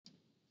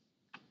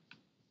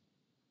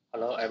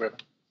Hello everyone.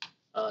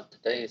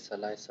 Today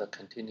let's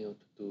continue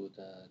to do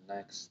the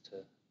next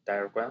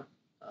diagram.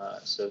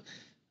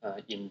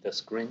 In the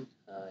screen,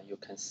 you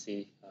can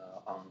see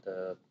on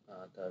the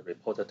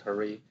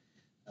repository,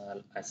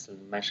 as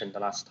mentioned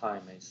last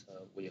time,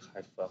 we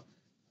have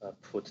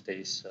put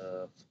this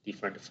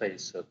different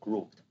phase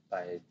grouped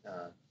by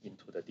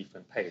into the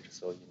different page.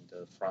 So in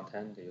the front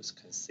end, you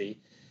can see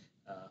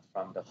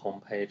from the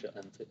home page,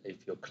 and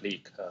if you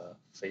click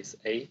phase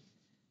A,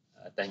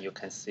 then you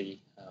can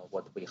see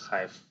what we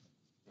have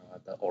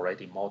the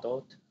already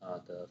modeled,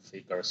 the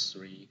figure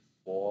 3,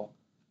 4,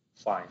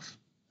 5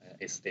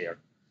 is there.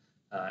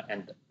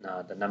 And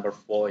the number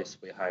 4 is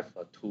we have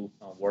two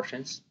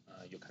versions.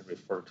 You can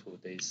refer to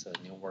this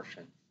new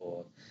version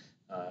for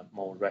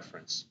more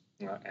reference.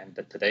 And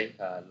today,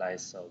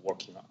 let's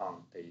working on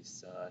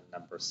this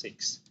number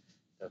 6,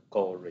 the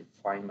goal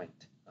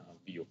refinement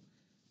view.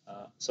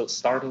 So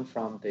starting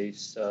from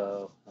this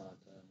the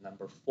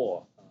number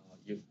 4,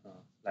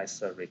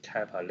 let's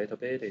recap a little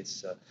bit.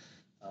 Is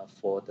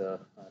for the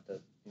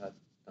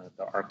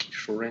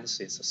ArchiSurance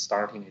is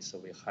starting is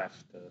we have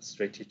the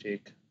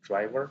strategic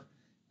driver,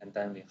 and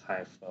then we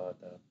have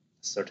the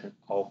certain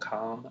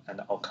outcome, and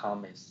the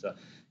outcome is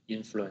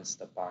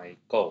influenced by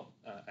goal,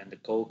 and the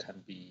goal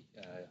can be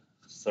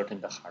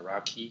certain the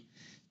hierarchy,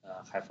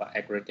 have an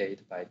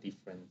aggregate by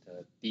different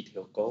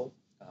detail goal,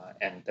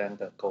 and then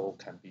the goal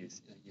can be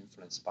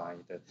influenced by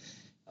the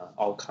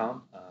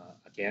outcome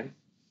again,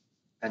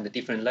 and the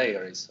different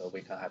layers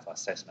we can have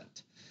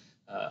assessment.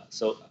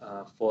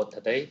 For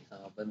today,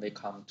 when we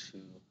come to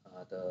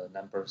the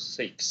number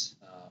 6,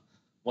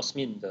 what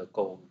means the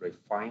goal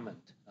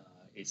refinement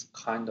is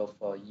kind of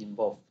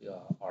involve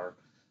our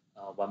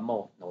one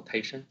more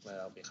notation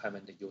we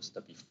haven't used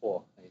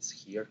before. Is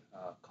here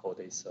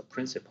called is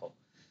principle.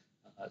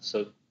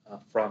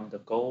 From the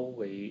goal,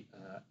 we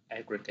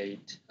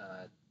aggregate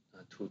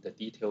to the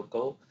detail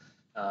goal,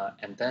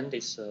 and then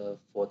this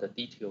for the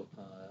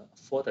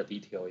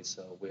detail is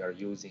we are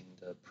using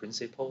the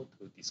principle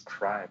to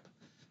describe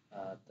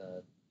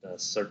the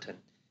certain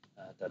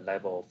the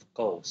level of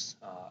goals,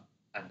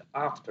 and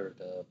after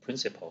the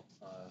principle,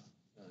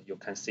 you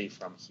can see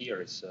from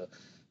here is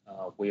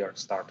we are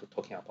start to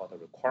talking about the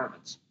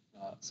requirements.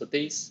 So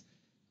this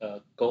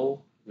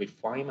goal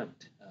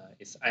refinement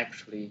is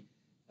actually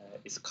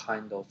is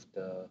kind of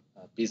the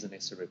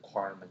business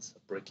requirements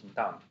breaking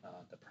down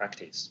the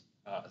practice.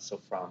 So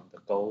from the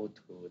goal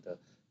to the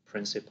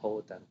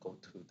principle, then go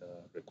to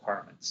the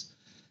requirements.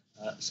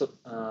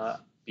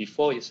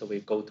 Before we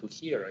go to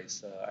here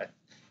is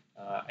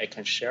I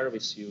can share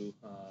with you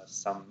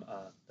some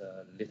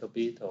the little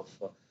bit of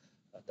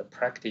the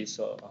practice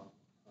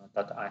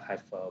that I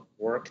have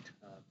worked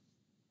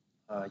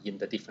in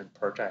the different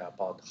project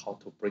about how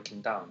to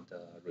breaking down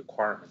the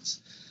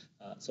requirements.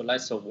 So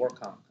let's work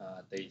on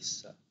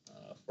this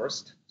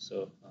first.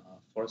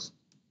 First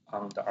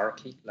on the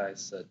Archi,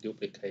 let's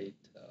duplicate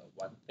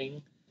one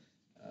thing,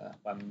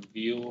 one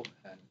view,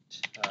 and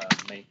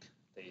make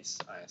this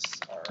as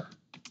our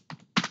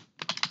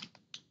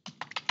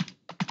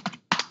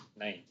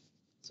name.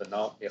 So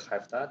now we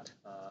have that.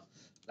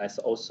 Let's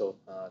also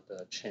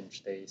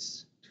change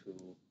this to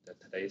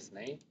today's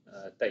name,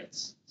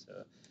 dates. So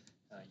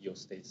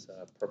use this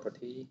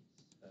property.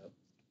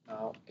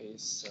 Now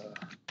is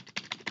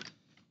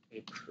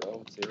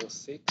April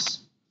 06.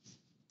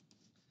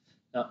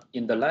 Now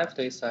in the left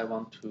is I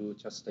want to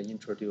just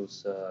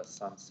introduce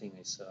something.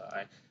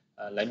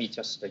 Let me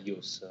just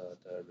use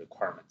the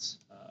requirements.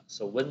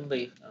 So when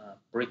we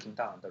breaking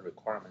down the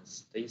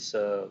requirements, this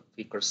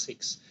figure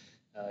 6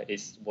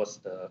 was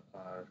the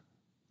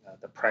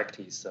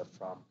practice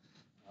from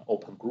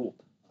open group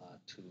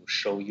to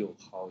show you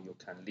how you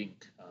can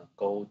link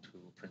goal to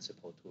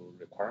principle to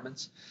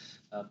requirements.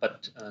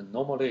 But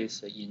normally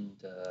it's in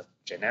the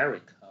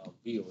generic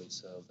view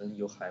is when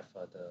you have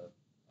the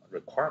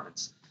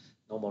requirements,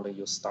 normally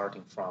you're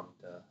starting from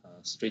the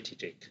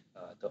strategic,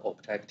 the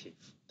objective,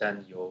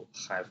 then you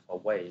have a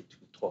way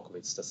to talk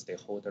with the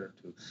stakeholder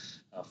to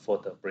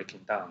further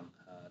breaking down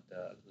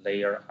the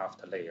layer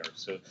after layer.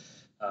 So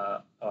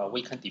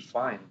we can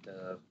define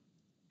the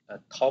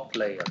top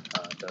layer,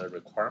 the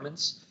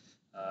requirements.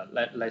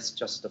 Let's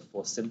just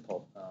for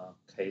simple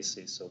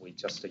cases, so we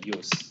just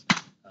use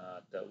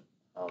the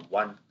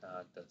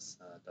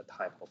the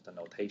type of the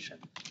notation.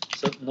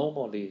 So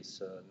normally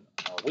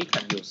we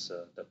can use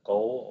the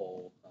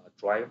goal or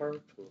driver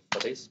for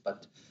this,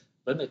 but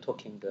when we're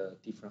talking the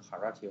different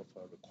hierarchy of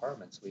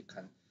requirements, we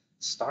can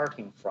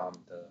starting from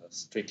the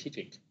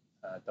strategic,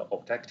 the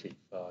objective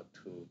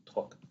to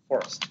talk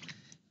first.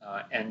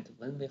 And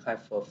when we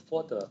have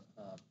further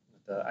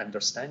the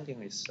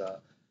understanding is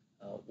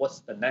what's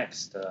the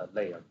next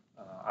layer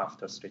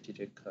after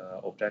strategic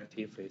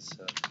objective is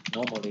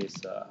normally is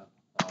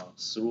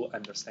through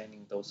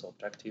understanding those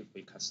objectives,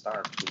 we can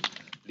start to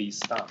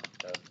list down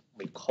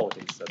we call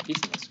this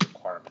business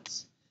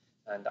requirements.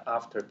 And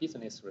after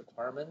business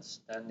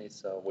requirements, then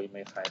we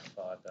may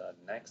have the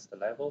next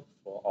level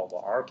for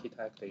our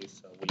architect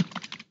is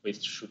we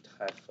should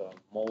have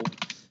more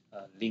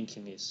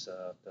linking is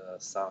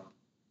some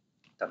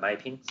the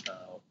mapping.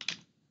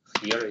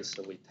 Here is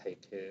we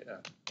take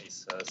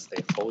is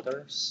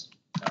stakeholders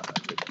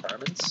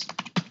requirements,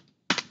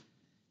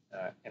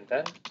 and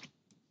then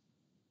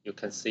you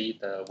can see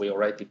that we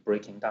already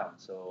breaking down.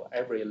 So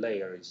every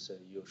layer is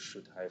you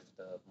should have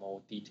the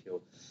more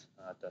detailed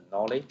the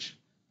knowledge.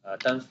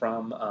 Then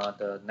from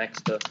the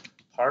next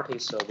part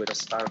is we're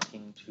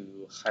starting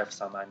to have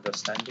some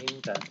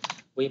understanding. Then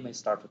we may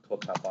start to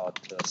talk about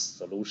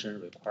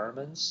solution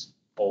requirements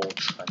or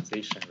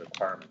transition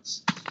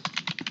requirements.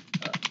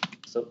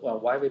 So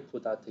why we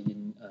put that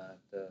in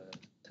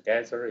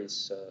together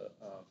is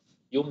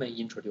you may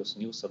introduce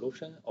new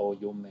solution or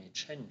you may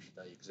change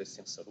the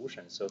existing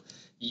solution. So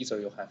either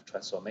you have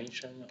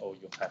transformation or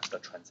you have the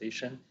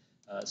transition.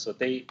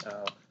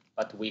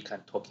 But we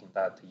can talking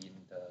that in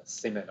the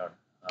similar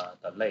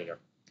the layer.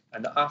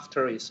 And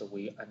after is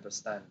we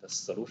understand the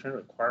solution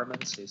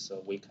requirements is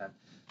we can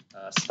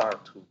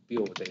start to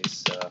build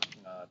this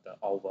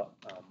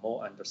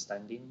more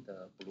understanding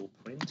the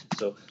blueprint.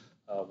 So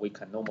we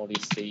can normally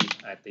see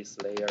at this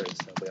layer is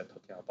we are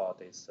talking about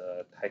this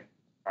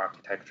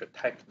architecture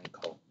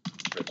technical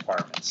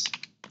requirements.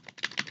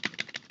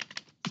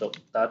 So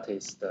that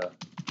is the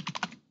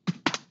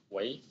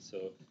way.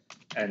 So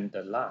and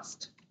the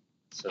last,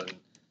 so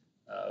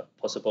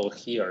possible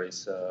here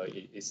is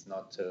it's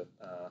not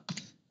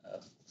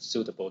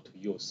suitable to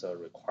use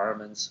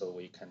requirements. So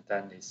we can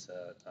then is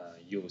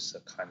use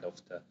kind of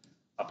the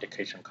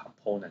application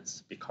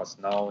components, because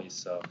now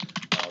is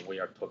we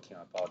are talking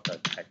about the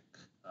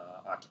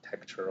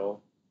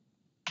architectural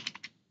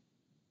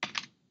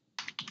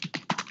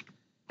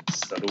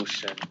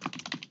solution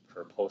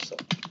proposal.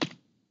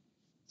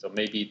 So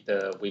maybe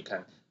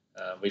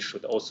we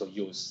should also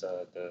use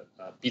the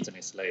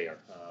business layer,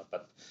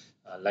 but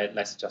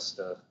let's just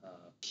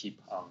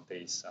keep on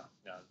this.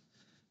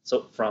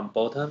 So from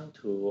bottom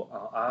to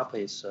up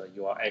is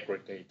you are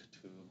aggregate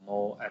to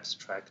more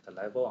abstract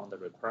level on the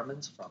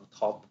requirements. From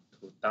top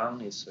to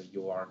down is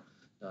you are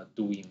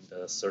doing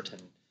the certain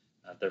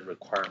the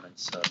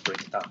requirements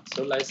breakdown.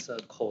 So let's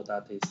call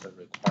that is the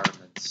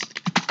requirements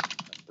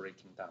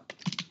breaking down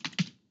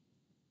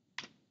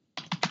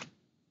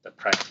the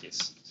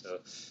practice. So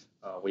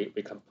we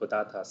can put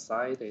that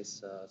aside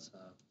is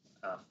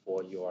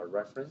for your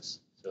reference.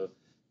 So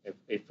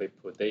if we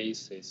put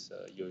this is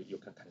you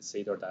can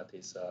consider that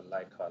is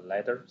like a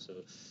ladder. So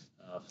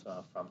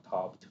from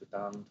top to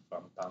down,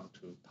 from down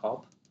to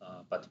top.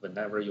 But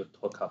whenever you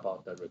talk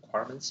about the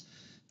requirements,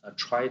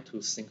 try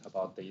to think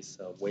about this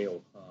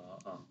wheel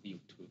view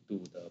to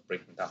do the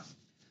breaking down.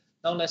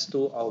 Now let's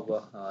do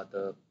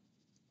our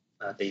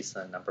this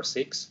number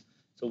 6.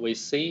 So we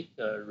see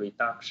the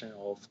reduction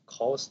of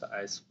cost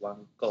as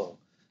one goal.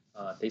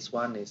 This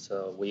one is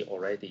we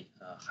already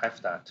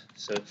have that.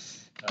 So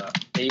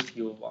if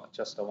you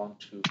just want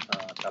to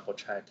double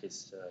check,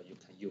 is you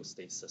can use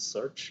this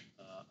search.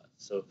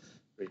 So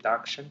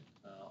reduction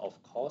of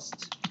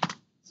costs.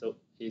 So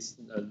it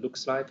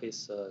looks like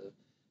it's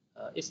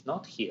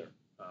not here.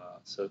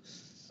 So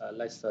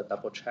let's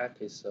double check.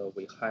 Is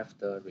we have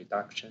the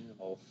reduction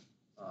of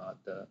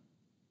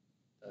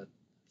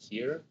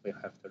here we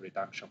have the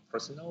reduction of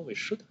personnel. We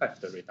should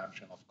have the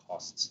reduction of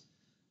costs.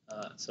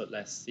 So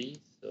let's see.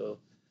 So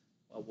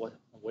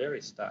where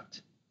is that?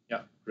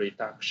 Yeah,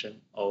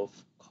 reduction of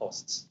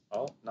costs.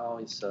 Oh, now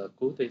it's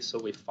good. So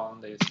we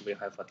found this. We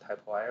have a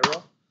typo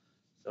error.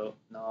 So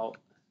now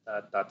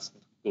that's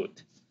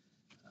good.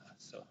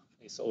 So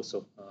it's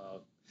also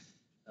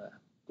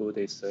good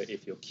is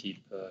if you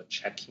keep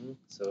checking.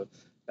 So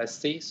let's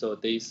see. So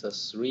these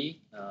 3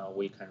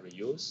 we can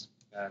reuse.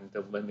 And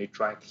when we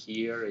drag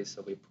here is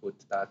we put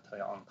that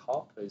on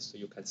top, is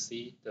you can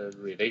see the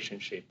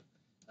relationship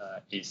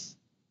is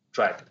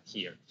dragged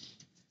here.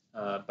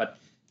 But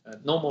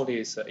normally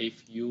is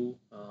if you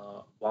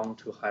want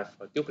to have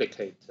a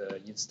duplicate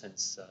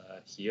instance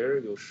here,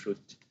 you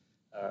should,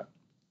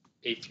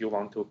 if you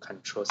want to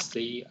Control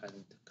C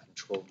and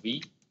Control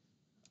V,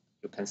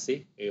 you can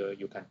see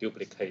you can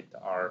duplicate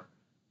our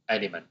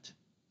element.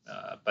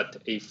 But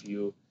if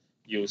you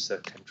use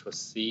Control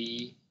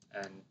C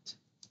and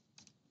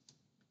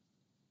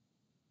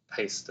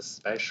paste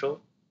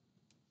special,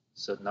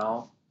 so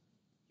now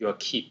you'll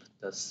keep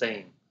the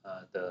same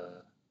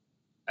the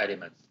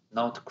element,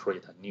 not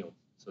create a new.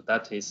 So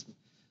that is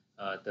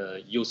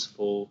the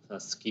useful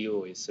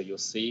skill is you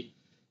see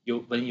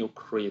when you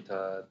create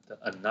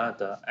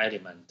another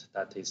element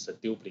that is a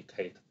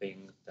duplicate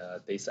thing,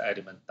 this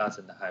element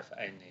doesn't have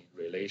any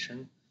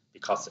relation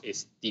because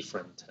it's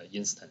different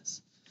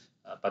instance.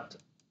 But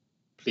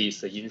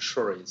please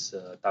ensure is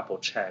double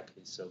check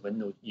is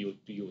when you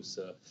use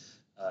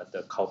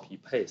the copy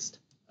paste,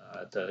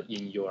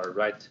 in your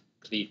right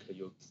click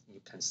you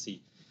can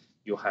see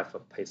you have a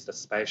paste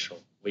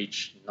special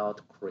which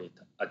not create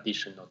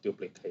additional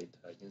duplicate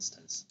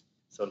instance.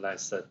 So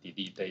let's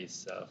delete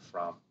this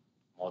from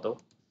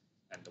model,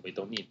 and we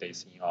don't need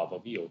this in our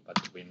view,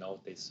 but we know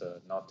this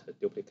not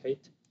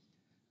duplicate.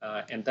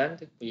 And then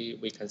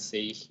we can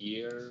see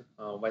here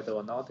whether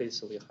or not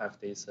we have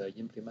this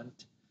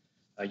improvement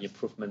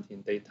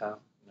in data.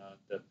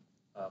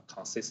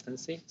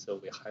 consistency. So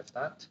we have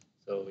that.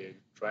 So we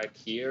drag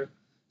here.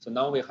 So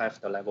now we have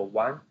the level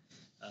 1,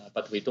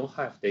 but we don't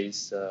have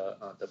this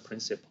the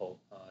principal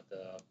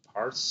the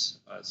parts.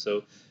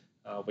 So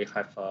we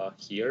have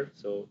here.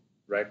 So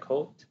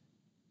record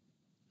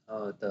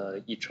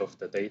the each of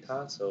the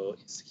data. So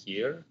it's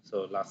here.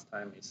 So last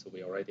time is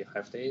we already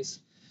have this,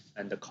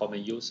 and the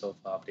common use of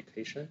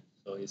application.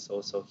 So it's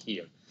also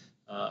here.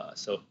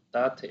 So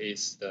that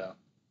is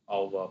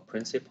our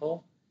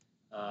principle.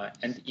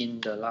 And in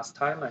the last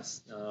time,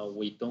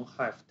 we don't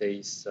have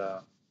this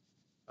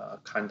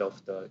kind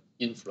of the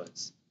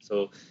influence.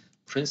 So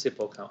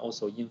principle can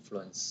also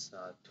influence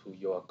to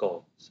your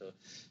goal. So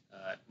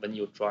when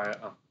you try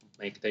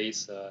make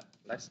this,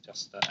 let's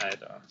just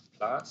add a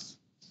plus.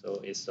 So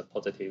it's a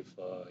positive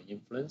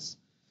influence.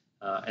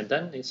 And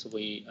then is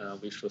we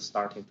should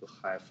starting to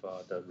have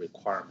the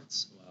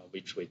requirements,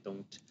 which we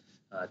don't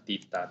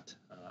did that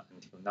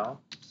until now.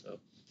 So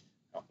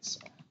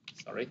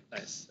sorry,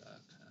 nice.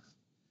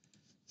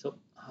 So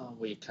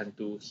we can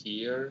do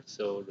here.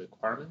 So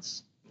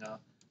requirements.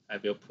 I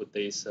will put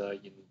this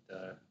in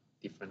the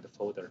different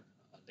folder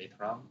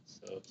later on.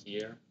 So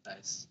here,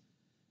 let's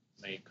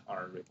make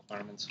our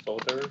requirements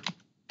folder.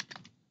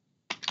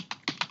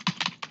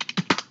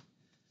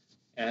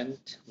 And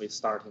we're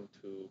starting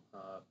to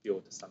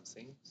build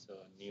something. So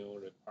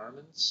new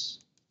requirements.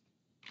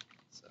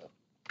 So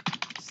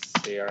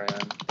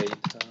CRM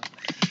data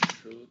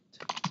should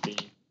be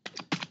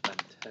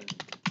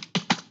maintained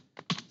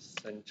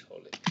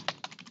centrally.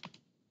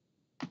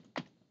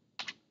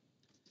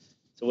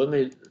 So when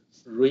we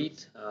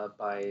read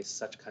by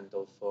such kind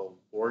of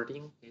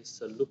wording, it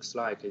looks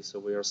like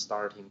we are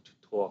starting to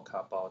talk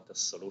about the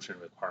solution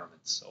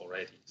requirements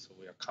already. So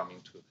we are coming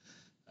to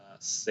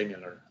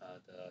similar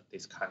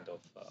this kind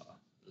of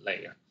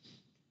layer.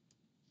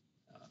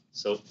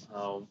 So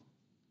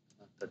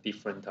the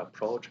different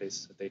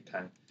approaches, they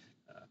can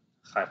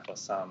have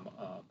some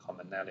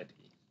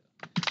commonality.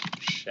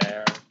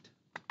 Shared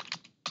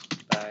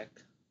back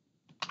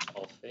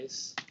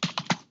office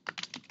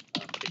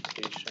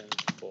application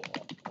for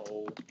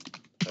all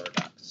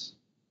products.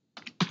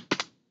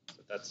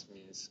 So that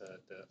means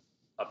the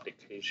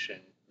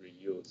application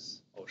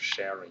reuse or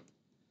sharing.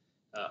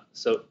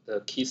 So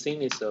the key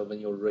thing is when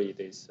you read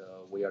is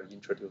we are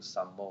introduce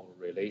some more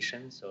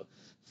relations. So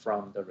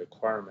from the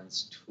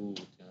requirements to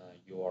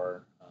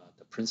your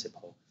the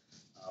principle,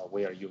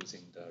 we are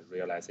using the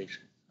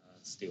realization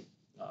still.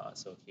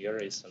 So here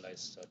is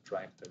let's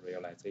drag the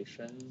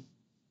realization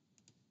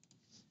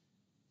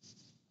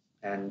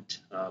and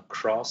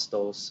cross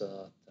those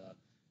the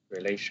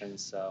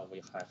relations.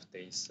 We have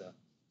this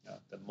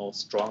the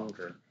most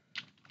stronger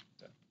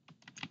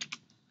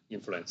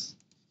influence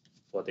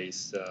for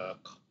this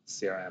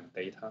CRM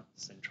data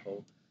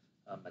central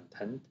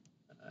maintained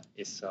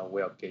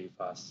will give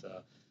us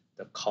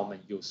the common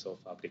use of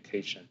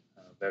application,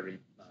 very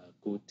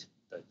good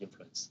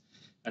influence.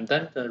 And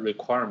then the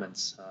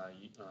requirements,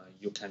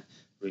 you can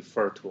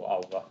refer to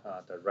our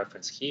the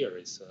reference here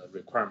is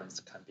requirements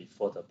can be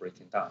further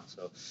breaking down.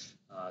 So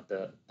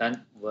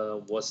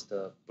what's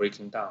the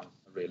breaking down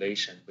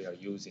relation we are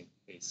using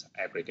is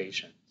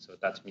aggregation. So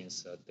that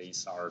means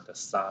these are the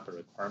sub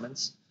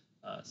requirements.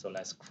 So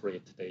let's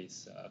create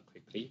this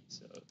quickly.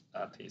 So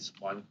that is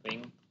one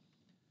thing.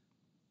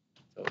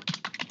 So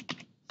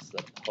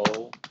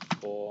support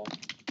for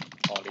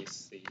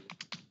policy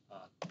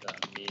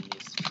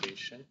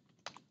administration.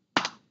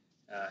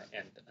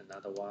 And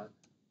another one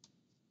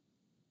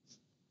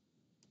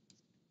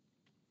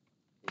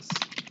is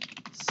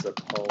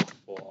support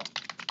for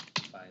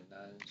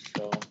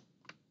financial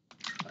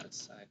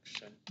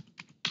transaction.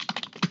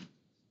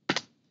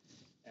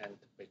 And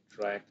we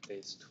drag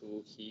these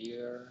two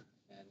here,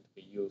 and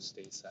we use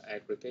this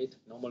aggregate.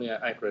 Normally,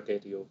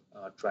 aggregate you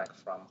drag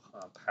from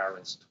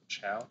parents to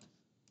child.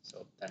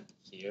 So then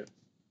here.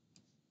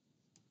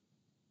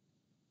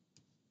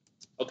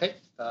 Okay,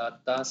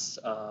 that's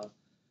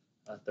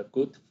the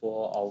good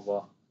for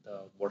our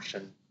the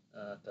version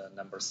the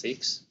number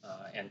 6,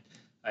 and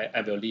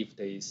I will leave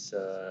this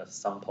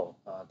sample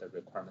the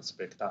requirements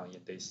breakdown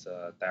in this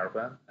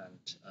diagram,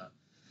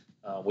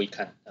 and we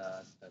can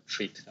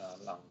treat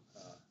along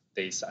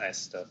this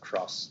as the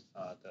cross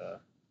the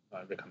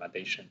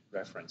recommendation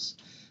reference.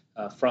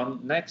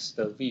 From next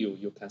view,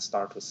 you can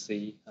start to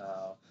see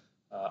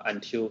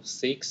until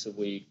 6,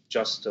 we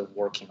just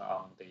working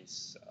on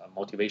this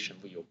motivation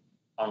view,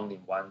 only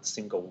one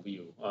single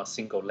view,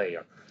 single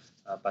layer.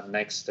 But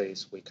next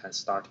is we can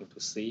starting to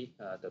see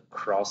the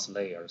cross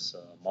layers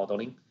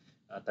modeling.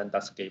 Then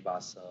that gave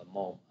us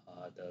more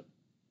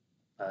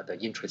the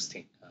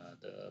interesting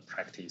the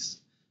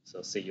practice.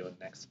 So see you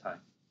next time.